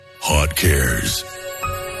Hot Cares,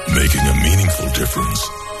 making a meaningful difference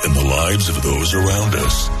in the lives of those around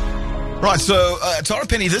us. Right, so Tara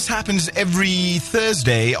Penny, this happens every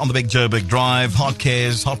Thursday on the Big Joburg Drive, Hot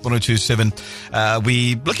Cares, Hot 102.7.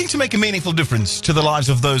 We're looking to make a meaningful difference to the lives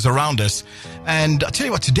of those around us. And I tell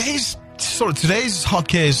you what, today's Hot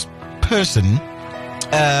Cares person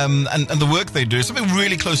and the work they do is something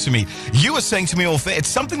really close to me. You were saying to me off air, it's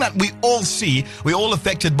something that we all see, we're all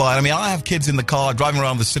affected by it. I mean, I have kids in the car driving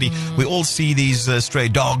around the city. We all see these stray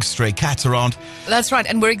dogs, stray cats around. That's right,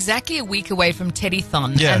 and we're exactly a week away from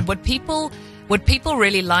Teddython. Yeah. And what people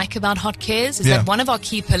really like about Hot Cares is that one of our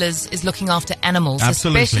key pillars is looking after animals,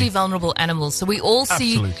 Absolutely. especially vulnerable animals. So we all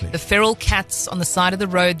see Absolutely. the feral cats on the side of the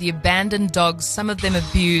road, the abandoned dogs, some of them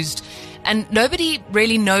abused. And nobody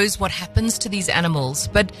really knows what happens to these animals.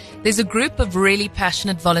 But there's a group of really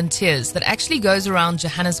passionate volunteers that actually goes around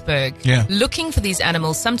Johannesburg looking for these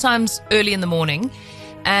animals, sometimes early in the morning.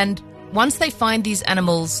 And once they find these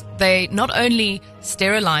animals, they not only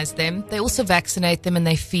sterilize them, they also vaccinate them and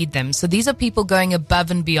they feed them. So these are people going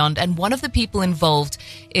above and beyond. And one of the people involved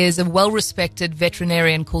is a well-respected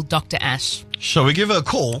veterinarian called Dr. Ash. Shall we give her a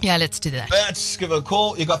call? Yeah, let's do that. Let's give her a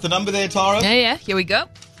call. You got the number there, Tara? Yeah, here we go.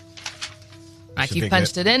 Right, Should you be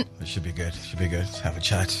punched good. it in. It should be good. Should be good. Let's have a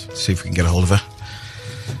chat. See if we can get a hold of her.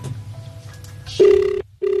 There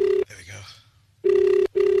we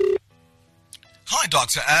go. Hi,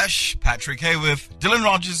 Dr. Ash. Patrick here with Dylan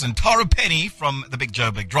Rogers and Tara Penny from the Big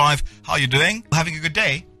Joburg Drive. How are you doing? Having a good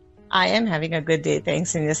day? I am having a good day,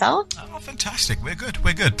 thanks. And yourself? Oh, fantastic. We're good.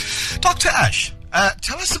 We're good. Dr. Ash,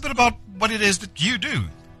 tell us a bit about what it is that you do.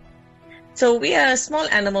 So we are a small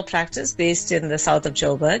animal practice based in the south of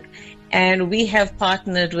Joburg, and we have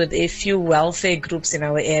partnered with a few welfare groups in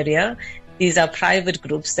our area. These are private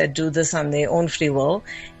groups that do this on their own free will.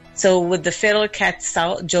 So with the Feral Cats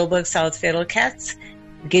Joburg South Feral Cats,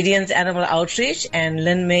 Gideon's Animal Outreach, and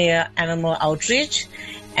Lynn Mayer Animal Outreach,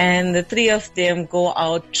 and the three of them go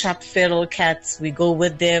out, trap feral cats. We go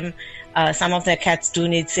with them. Some of the cats do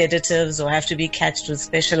need sedatives or have to be catched with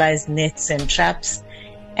specialized nets and traps.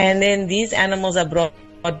 And then these animals are brought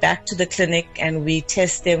back to the clinic and we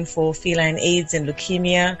test them for feline AIDS and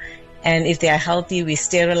leukemia. And if they are healthy, we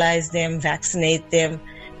sterilize them, vaccinate them,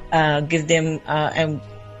 give them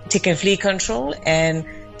tick and flea control, and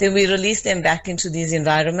then we release them back into these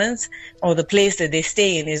environments, or the place that they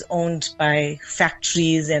stay in is owned by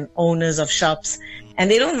factories and owners of shops. And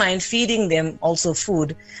they don't mind feeding them also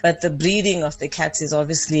food, but the breeding of the cats is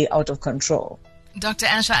obviously out of control. Dr.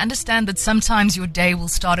 Ash, I understand that sometimes your day will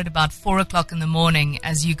start at about 4 o'clock in the morning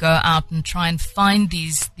as you go out and try and find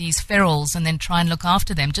these ferals and then try and look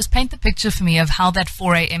after them. Just paint the picture for me of how that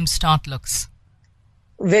 4 a.m. start looks.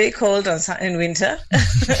 Very cold in winter,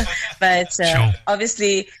 but Sure.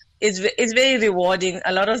 Obviously it's very rewarding.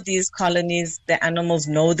 A lot of these colonies, the animals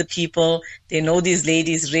know the people, they know these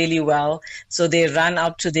ladies really well, so they run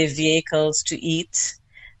up to their vehicles to eat.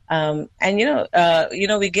 And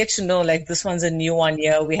we get to know, like, this one's a new one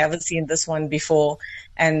here. We haven't seen this one before.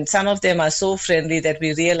 And some of them are so friendly that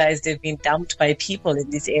we realize they've been dumped by people in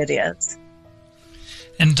these areas.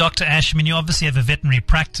 And Dr. Ash, I mean, you obviously have a veterinary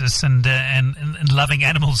practice and loving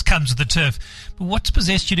animals comes with the turf. But what's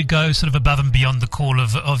possessed you to go sort of above and beyond the call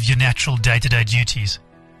of your natural day-to-day duties?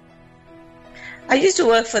 I used to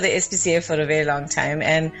work for the SPCA for a very long time,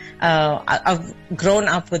 and I've grown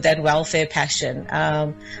up with that welfare passion.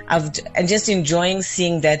 And just enjoying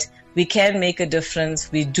seeing that we can make a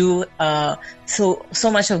difference. We do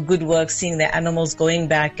so much of good work, seeing the animals going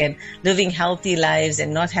back and living healthy lives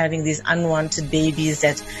and not having these unwanted babies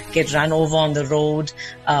that get run over on the road,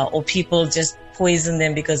 or people just poison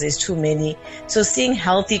them because there's too many. So seeing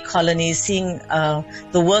healthy colonies, seeing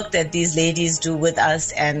the work that these ladies do with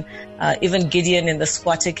us, and even Gideon in the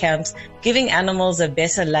squatter camps, giving animals a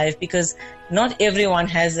better life, because not everyone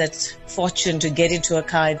has that fortune to get into a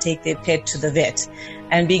car and take their pet to the vet.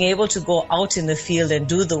 And being able to go out in the field and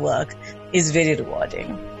do the work is very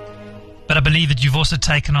rewarding. But I believe that you've also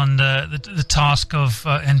taken on the task of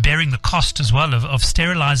and bearing the cost as well of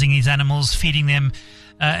sterilizing these animals, feeding them,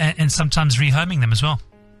 and sometimes rehoming them as well.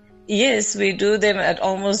 Yes, we do them at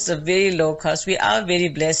almost a very low cost. We are very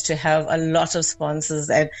blessed to have a lot of sponsors,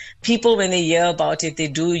 and people, when they hear about it, they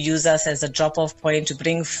do use us as a drop-off point to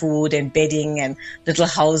bring food and bedding and little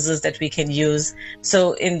houses that we can use.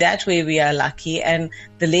 So in that way, we are lucky. And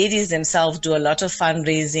the ladies themselves do a lot of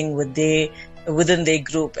fundraising within their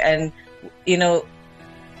group. And, you know,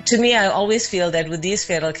 to me, I always feel that with these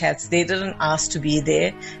feral cats, they didn't ask to be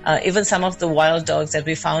there. Even some of the wild dogs that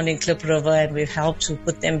we found in Klip River, and we've helped to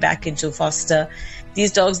put them back into foster,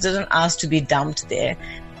 these dogs didn't ask to be dumped there.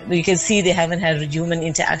 you can see they haven't had human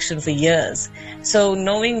interaction for years. So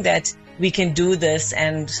knowing that we can do this,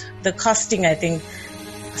 and the costing, I think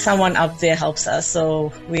someone up there helps us.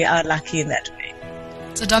 So we are lucky in that way.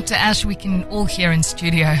 So, Dr. Ash, we can all hear in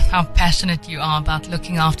studio how passionate you are about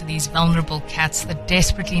looking after these vulnerable cats that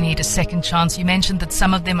desperately need a second chance. You mentioned that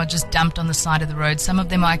some of them are just dumped on the side of the road. Some of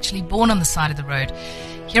them are actually born on the side of the road.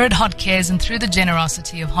 Here at Hot Cares, and through the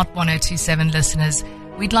generosity of Hot 1027 listeners,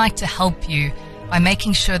 we'd like to help you by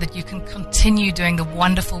making sure that you can continue doing the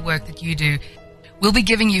wonderful work that you do. We'll be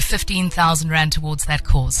giving you 15,000 Rand towards that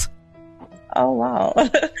cause. Oh, wow.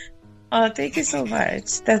 Oh, thank you so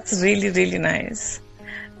much. That's really, really nice.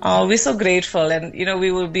 Oh, we're so grateful, and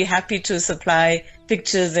we will be happy to supply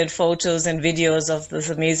pictures and photos and videos of this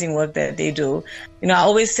amazing work that they do. I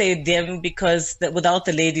always say them because without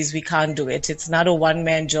the ladies, we can't do it. It's not a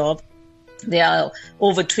one-man job. There are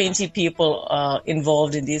over 20 people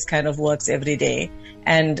involved in these kind of works every day,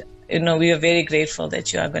 and we are very grateful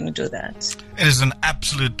that you are going to do that. It is an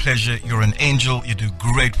absolute pleasure. You're an angel. You do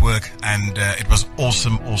great work, and it was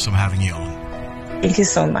awesome having you on. Thank you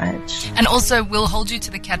so much. And also, we'll hold you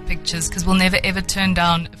to the cat pictures because we'll never ever turn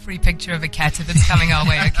down a free picture of a cat if it's coming our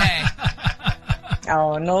way, okay?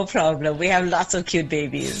 Oh, no problem. We have lots of cute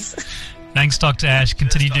babies. Thanks, Dr. Ash.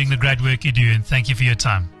 Continue doing the great work you do, and thank you for your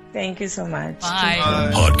time. Thank you so much. Bye.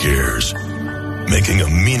 Hot Cares, making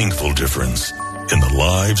a meaningful difference in the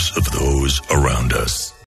lives of those around us.